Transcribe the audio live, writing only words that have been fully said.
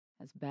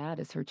As bad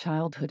as her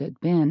childhood had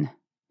been,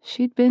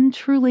 she'd been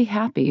truly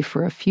happy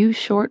for a few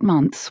short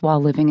months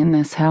while living in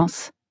this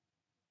house.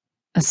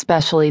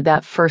 Especially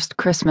that first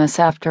Christmas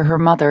after her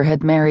mother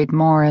had married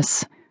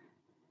Morris.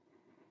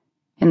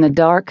 In the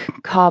dark,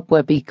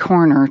 cobwebby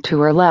corner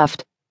to her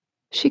left,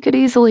 she could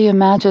easily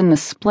imagine the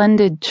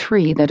splendid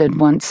tree that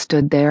had once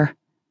stood there,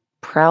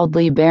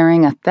 proudly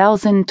bearing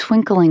 1,000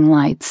 twinkling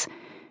lights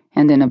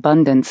and an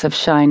abundance of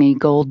shiny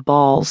gold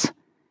balls.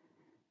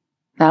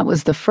 That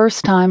was the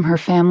first time her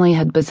family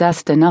had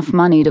possessed enough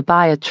money to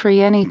buy a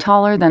tree any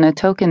taller than a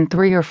token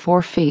 3 or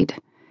 4 feet.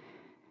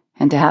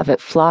 And to have it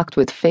flocked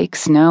with fake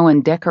snow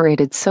and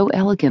decorated so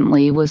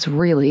elegantly was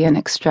really an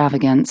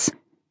extravagance.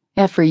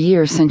 Every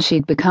year since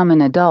she'd become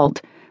an adult,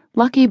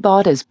 Lucky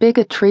bought as big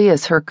a tree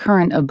as her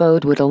current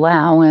abode would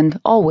allow and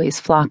always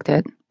flocked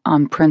it,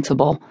 on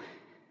principle.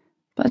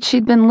 But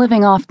she'd been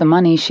living off the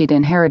money she'd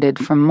inherited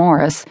from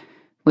Morris,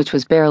 which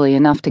was barely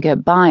enough to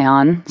get by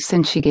on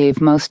since she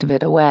gave most of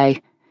it away.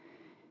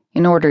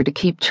 In order to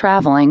keep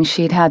traveling,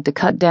 she'd had to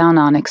cut down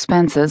on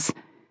expenses.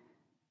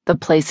 The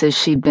places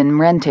she'd been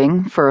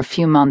renting for a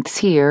few months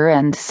here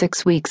and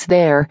 6 weeks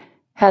there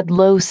had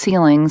low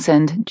ceilings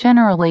and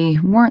generally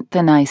weren't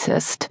the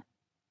nicest,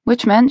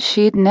 which meant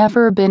she'd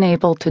never been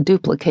able to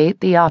duplicate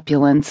the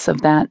opulence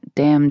of that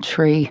damn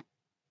tree.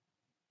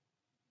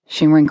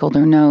 She wrinkled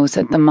her nose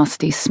at the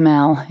musty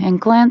smell and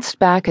glanced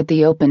back at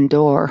the open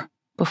door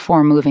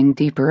before moving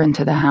deeper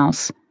into the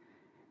house.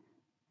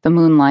 The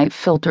moonlight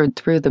filtered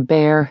through the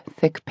bare,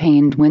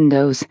 thick-paned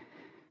windows,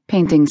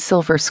 painting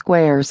silver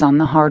squares on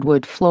the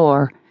hardwood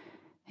floor,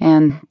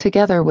 and,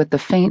 together with the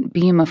faint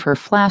beam of her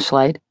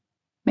flashlight,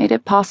 made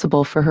it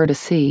possible for her to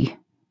see.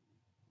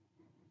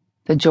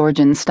 The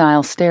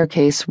Georgian-style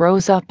staircase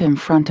rose up in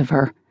front of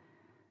her.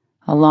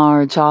 A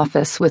large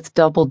office with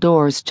double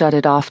doors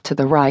jutted off to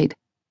the right,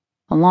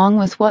 along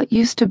with what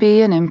used to be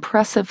an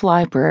impressive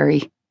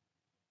library.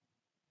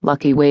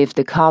 Lucky waved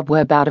the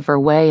cobweb out of her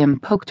way and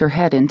poked her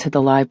head into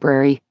the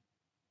library,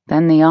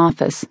 then the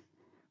office,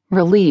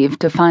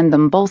 relieved to find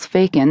them both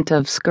vacant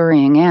of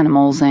scurrying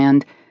animals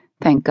and,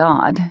 thank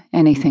God,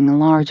 anything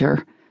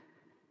larger.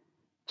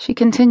 She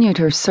continued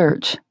her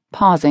search,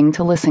 pausing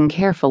to listen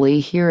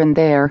carefully here and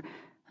there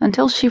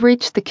until she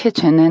reached the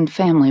kitchen and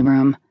family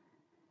room.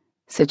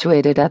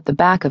 Situated at the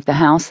back of the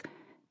house,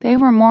 they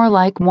were more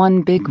like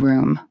one big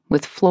room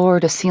with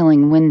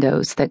floor-to-ceiling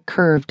windows that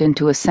curved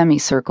into a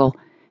semicircle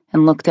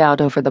and looked out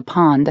over the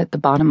pond at the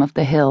bottom of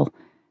the hill.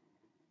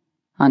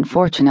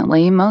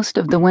 Unfortunately, most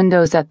of the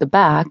windows at the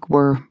back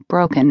were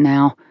broken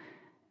now.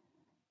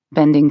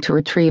 Bending to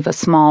retrieve a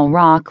small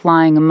rock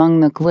lying among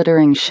the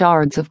glittering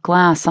shards of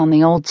glass on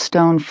the old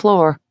stone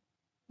floor,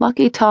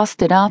 Lucky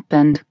tossed it up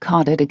and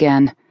caught it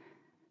again.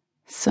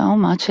 So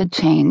much had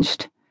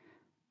changed.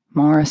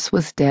 Morris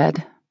was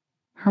dead.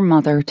 Her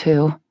mother,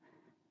 too.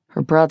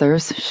 Her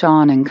brothers,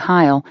 Sean and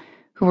Kyle,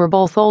 who were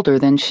both older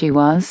than she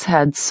was,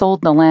 had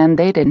sold the land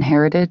they'd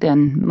inherited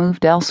and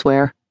moved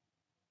elsewhere.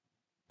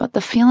 But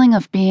the feeling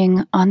of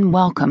being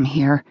unwelcome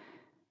here,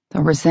 the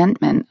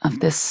resentment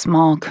of this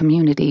small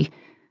community,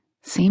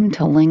 seemed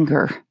to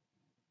linger.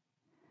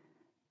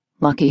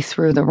 Lucky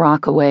threw the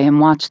rock away and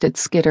watched it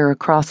skitter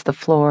across the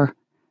floor.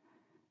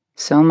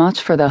 So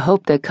much for the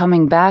hope that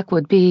coming back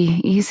would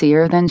be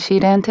easier than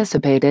she'd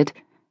anticipated.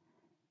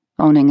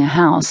 Owning a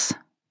house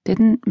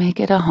didn't make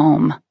it a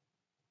home.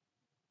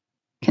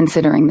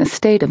 Considering the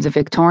state of the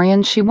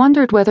Victorian, she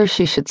wondered whether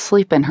she should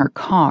sleep in her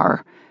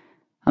car.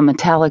 A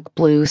metallic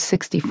blue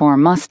 '64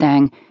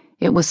 Mustang,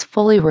 it was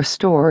fully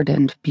restored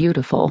and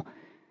beautiful.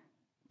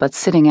 But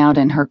sitting out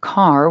in her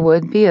car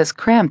would be as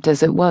cramped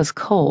as it was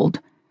cold.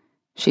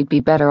 She'd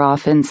be better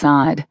off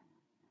inside.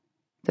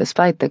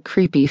 Despite the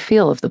creepy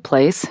feel of the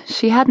place,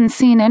 she hadn't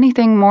seen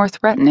anything more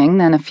threatening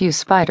than a few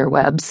spider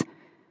webs.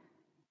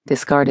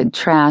 Discarded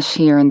trash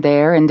here and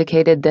there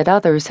indicated that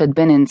others had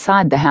been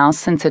inside the house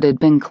since it had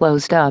been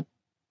closed up,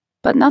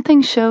 but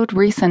nothing showed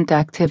recent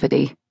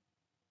activity.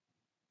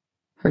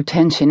 Her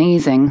tension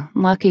easing,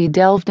 Lucky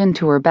delved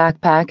into her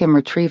backpack and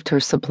retrieved her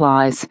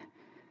supplies.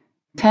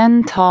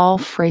 10 tall,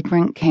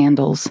 fragrant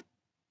candles,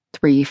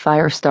 3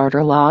 fire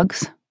starter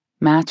logs,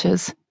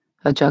 matches,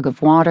 a jug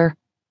of water,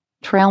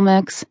 trail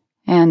mix,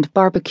 and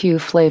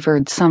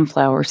barbecue-flavored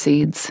sunflower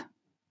seeds.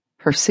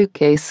 Her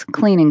suitcase,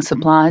 cleaning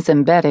supplies,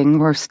 and bedding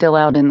were still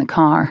out in the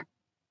car.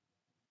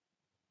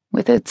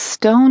 With its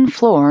stone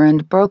floor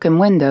and broken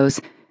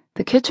windows,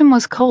 the kitchen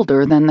was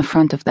colder than the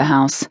front of the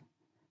house.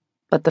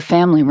 But the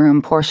family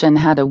room portion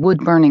had a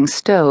wood-burning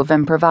stove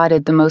and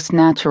provided the most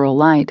natural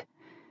light.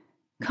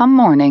 Come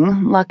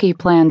morning, Lucky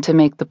planned to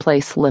make the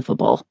place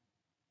livable.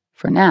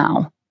 For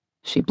now,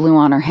 she blew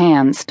on her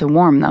hands to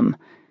warm them.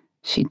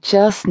 She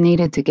just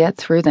needed to get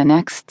through the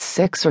next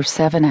 6 or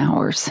 7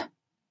 hours.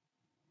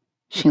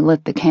 She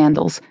lit the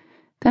candles,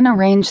 then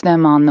arranged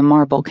them on the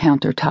marble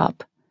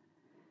countertop.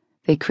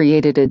 They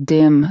created a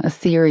dim,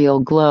 ethereal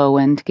glow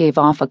and gave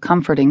off a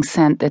comforting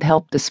scent that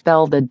helped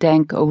dispel the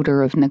dank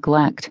odor of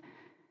neglect.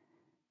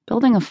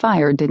 Building a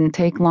fire didn't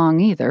take long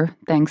either,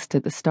 thanks to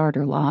the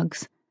starter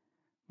logs.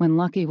 When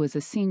Lucky was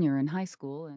a senior in high school